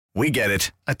We get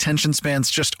it. Attention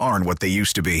spans just aren't what they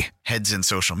used to be. Heads in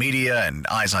social media and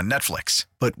eyes on Netflix.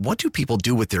 But what do people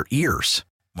do with their ears?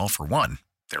 Well, for one,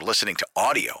 they're listening to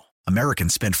audio.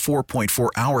 Americans spend 4.4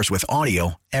 hours with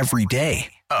audio every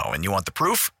day. Oh, and you want the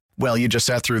proof? Well, you just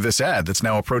sat through this ad that's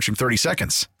now approaching 30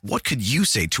 seconds. What could you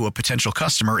say to a potential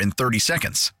customer in 30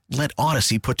 seconds? Let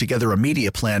Odyssey put together a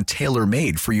media plan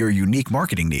tailor-made for your unique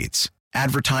marketing needs.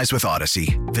 Advertise with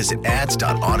Odyssey. Visit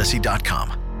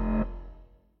ads.odyssey.com.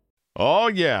 Oh,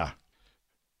 yeah.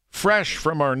 Fresh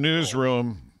from our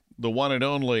newsroom, the one and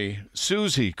only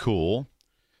Suzie Coo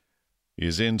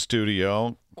is in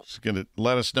studio. She's going to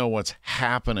let us know what's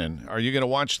happening. Are you going to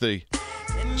watch the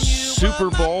Super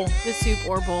Bowl? The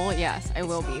Super Bowl, yes. I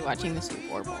will be watching the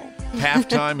Super Bowl.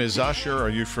 Halftime is Usher. Are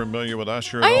you familiar with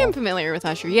Usher at all? I am familiar with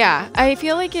Usher, yeah. I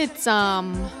feel like it's, how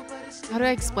do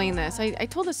I explain this? I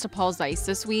told this to Paul Zeiss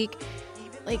this week.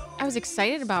 Like, I was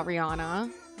excited about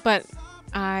Rihanna, but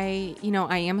I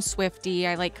am a Swiftie.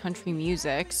 I like country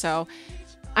music, so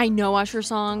I know Usher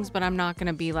songs, but I'm not going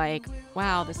to be like,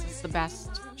 wow, this is the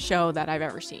best show that I've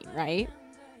ever seen, right?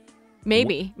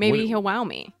 Maybe he'll wow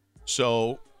me.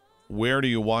 So where do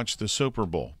you watch the Super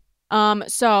Bowl?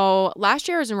 So last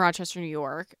year I was in Rochester, New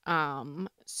York.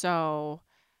 So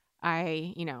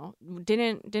I,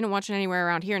 didn't watch it anywhere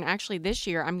around here. And actually this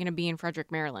year I'm going to be in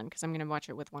Frederick, Maryland, because I'm going to watch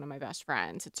it with one of my best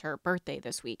friends. It's her birthday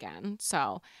this weekend.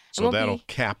 So that'll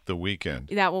cap the weekend.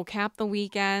 That will cap the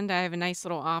weekend. I have a nice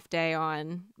little off day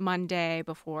on Monday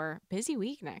before busy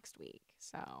week next week.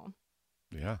 So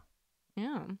yeah.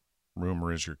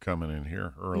 Rumor is you're coming in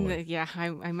here early. Yeah, I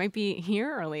might be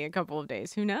here early a couple of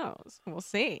days. Who knows? We'll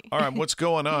see. All right, what's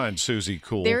going on, Suzie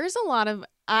Coo? There's a lot of,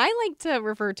 I like to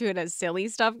refer to it as silly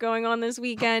stuff going on this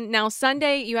weekend. Now,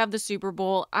 Sunday, you have the Super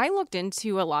Bowl. I looked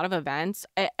into a lot of events.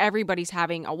 Everybody's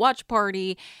having a watch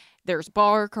party. There's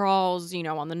bar crawls,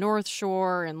 on the North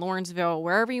Shore and Lawrenceville,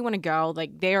 wherever you want to go.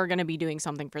 Like, they are going to be doing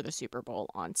something for the Super Bowl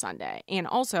on Sunday. And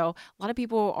also, a lot of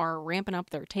people are ramping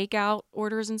up their takeout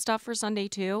orders and stuff for Sunday,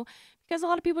 too, because a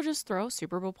lot of people just throw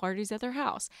Super Bowl parties at their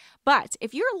house. But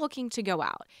if you're looking to go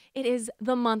out, it is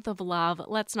the month of love.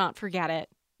 Let's not forget it.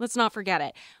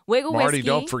 Wiggle Marty, Whiskey.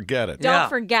 don't forget it. Don't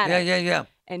forget it. Yeah.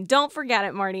 And don't forget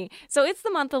it, Marty. So it's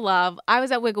the month of love. I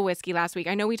was at Wiggle Whiskey last week.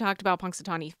 I know we talked about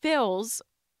Punxsutawney Phil's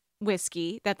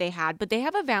whiskey that they had, but they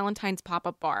have a Valentine's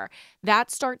pop-up bar.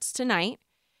 That starts tonight.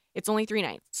 It's only 3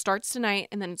 nights. Starts tonight,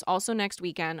 and then it's also next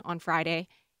weekend on Friday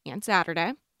and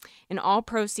Saturday. And all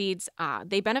proceeds,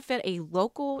 they benefit a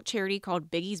local charity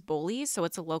called Biggie's Bullies, so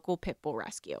it's a local pit bull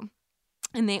rescue.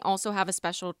 And they also have a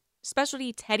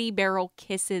specialty Teddy Barrel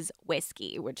Kisses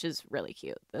whiskey, which is really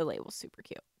cute. The label's super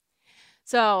cute.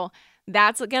 So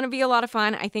that's going to be a lot of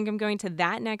fun. I think I'm going to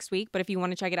that next week, but if you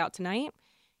want to check it out tonight,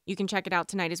 you can check it out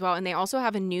tonight as well. And they also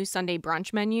have a new Sunday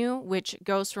brunch menu, which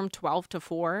goes from 12 to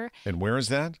 4. And where is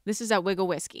that? This is at Wiggle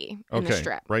Whiskey in the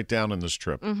Strip. Right down in the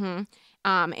Strip. Mm-hmm.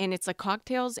 And it's like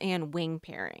cocktails and wing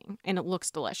pairing, and it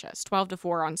looks delicious. 12 to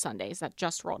 4 on Sundays. That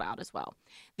just rolled out as well.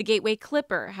 The Gateway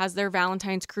Clipper has their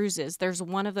Valentine's cruises. There's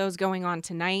one of those going on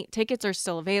tonight. Tickets are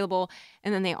still available,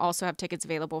 and then they also have tickets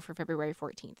available for February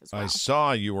 14th as well. I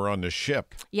saw you were on the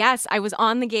ship. Yes, I was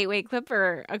on the Gateway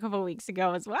Clipper a couple of weeks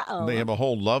ago as well. They have a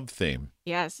whole love theme.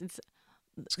 Yes, it's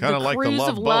kind of like the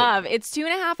Love Boat. Love. It's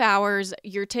 2.5 hours.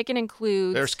 Your ticket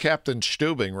includes... There's Captain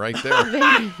Stubing right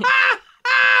there.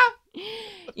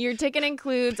 Your ticket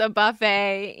includes a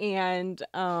buffet and...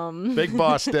 Big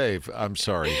Boss Dave. I'm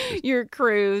sorry. Your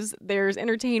cruise. There's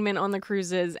entertainment on the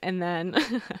cruises. And then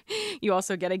you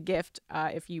also get a gift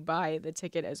if you buy the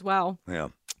ticket as well. Yeah.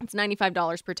 It's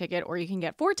 $95 per ticket, or you can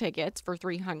get 4 tickets for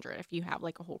 $300 if you have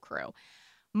like a whole crew.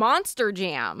 Monster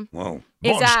Jam. Whoa.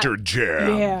 Monster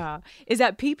Jam. Yeah. Is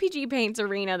at PPG Paints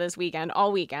Arena this weekend,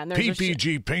 all weekend. There's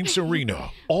PPG Paints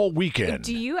Arena, all weekend.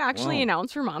 Do you actually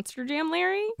announce for Monster Jam,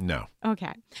 Larry? No.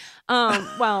 Okay.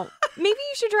 Well, maybe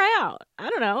you should try out. I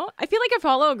don't know. I feel like I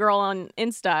follow a girl on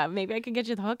Insta. Maybe I could get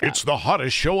you the hookup. It's the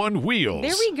hottest show on wheels.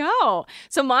 There we go.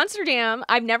 So Monster Jam,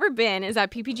 I've never been, is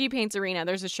at PPG Paints Arena.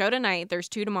 There's a show tonight. There's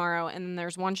 2 tomorrow. And then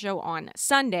there's one show on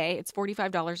Sunday. It's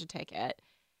 $45 a ticket.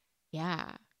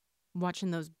 Yeah.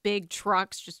 Watching those big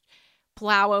trucks just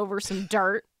plow over some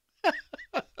dirt.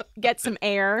 Get some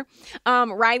air.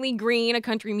 Riley Green, a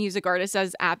country music artist,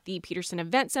 is at the Peterson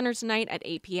Event Center tonight at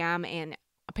 8 p.m. And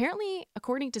apparently,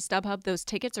 according to StubHub, those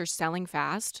tickets are selling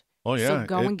fast. Oh, yeah. So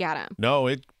go and get them. No,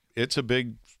 it's a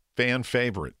big fan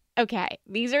favorite. Okay.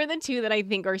 These are the 2 that I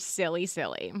think are silly.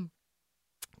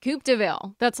 Coupe de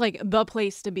Ville. That's like the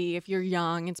place to be if you're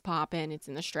young. It's poppin'. It's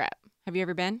in the Strip. Have you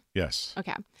ever been? Yes.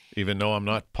 Okay. Even though I'm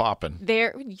not popping.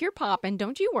 You're popping.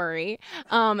 Don't you worry.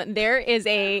 There is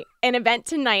an event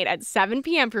tonight at 7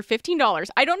 p.m. for $15.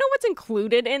 I don't know what's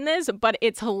included in this, but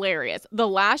it's hilarious. The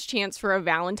last chance for a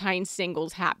Valentine's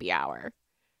singles happy hour.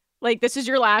 Like, this is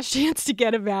your last chance to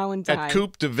get a Valentine. At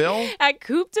Coupe de Ville? At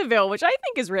Coupe de Ville, which I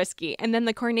think is risky. And then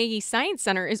the Carnegie Science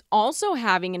Center is also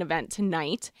having an event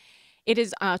tonight. It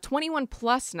is a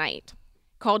 21-plus night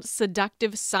called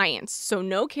Seductive Science. So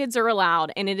no kids are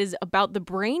allowed. And it is about the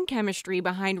brain chemistry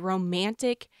behind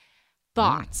romantic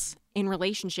thoughts in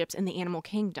relationships in the animal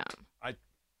kingdom. I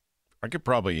could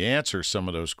probably answer some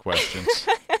of those questions.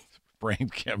 Brain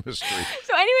chemistry.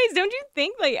 So anyways, don't you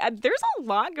think there's a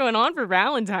lot going on for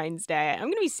Valentine's Day? I'm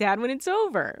going to be sad when it's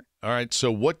over. All right.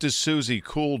 So what does Suzie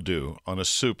Coo do on a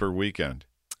super weekend?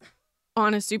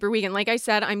 On a super weekend. Like I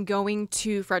said, I'm going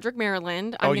to Frederick,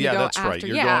 Maryland. I'm yeah, that's right.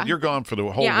 You're gone for the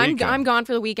whole weekend. Yeah, I'm gone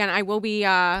for the weekend. I will be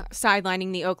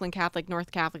sidelining the Oakland Catholic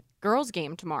North Catholic girls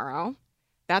game tomorrow.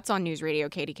 That's on News Radio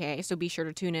KDKA, so be sure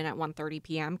to tune in at 1:30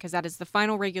 p.m. because that is the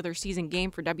final regular season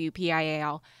game for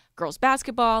WPIAL girls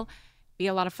basketball. Be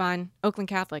a lot of fun. Oakland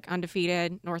Catholic,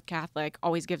 undefeated. North Catholic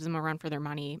always gives them a run for their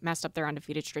money. Messed up their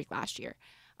undefeated streak last year.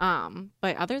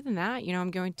 But other than that,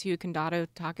 I'm going to Condado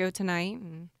Taco tonight,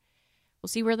 and we'll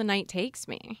see where the night takes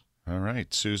me. All right,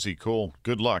 Suzie Coo.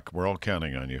 Good luck. We're all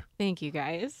counting on you. Thank you,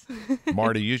 guys.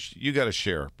 Marty, you got to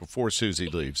share before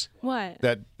Suzie leaves. What?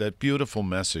 That beautiful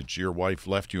message your wife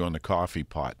left you on the coffee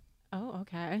pot. Oh,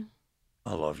 okay.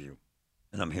 I love you,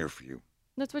 and I'm here for you.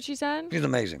 That's what she said? She's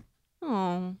amazing.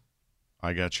 Oh.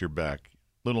 I got your back.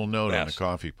 Little note on the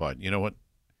coffee pot. You know what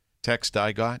text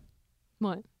I got?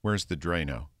 What? Where's the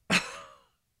Drano?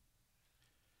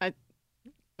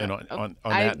 And on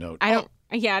that note. I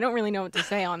don't really know what to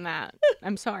say on that.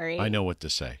 I'm sorry. I know what to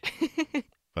say,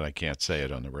 but I can't say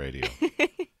it on the radio.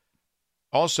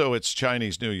 Also, it's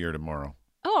Chinese New Year tomorrow.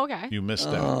 Oh, okay. You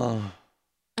missed that.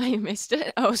 I missed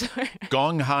it? Oh, sorry.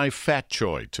 Gong Hai Fat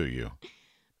Choi to you.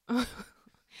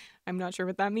 I'm not sure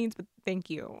what that means, but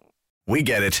thank you. We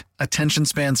get it. Attention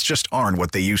spans just aren't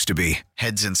what they used to be.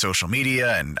 Heads in social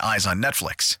media and eyes on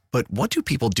Netflix. But what do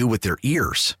people do with their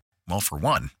ears? Well, for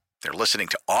one, they're listening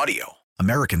to audio.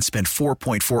 Americans spend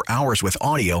 4.4 hours with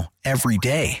audio every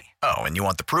day. Oh, and you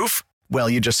want the proof? Well,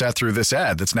 you just sat through this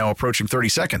ad that's now approaching 30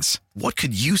 seconds. What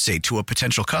could you say to a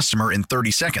potential customer in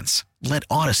 30 seconds? Let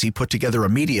Odyssey put together a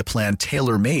media plan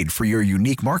tailor-made for your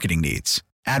unique marketing needs.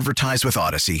 Advertise with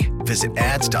Odyssey. Visit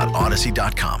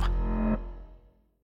ads.odyssey.com.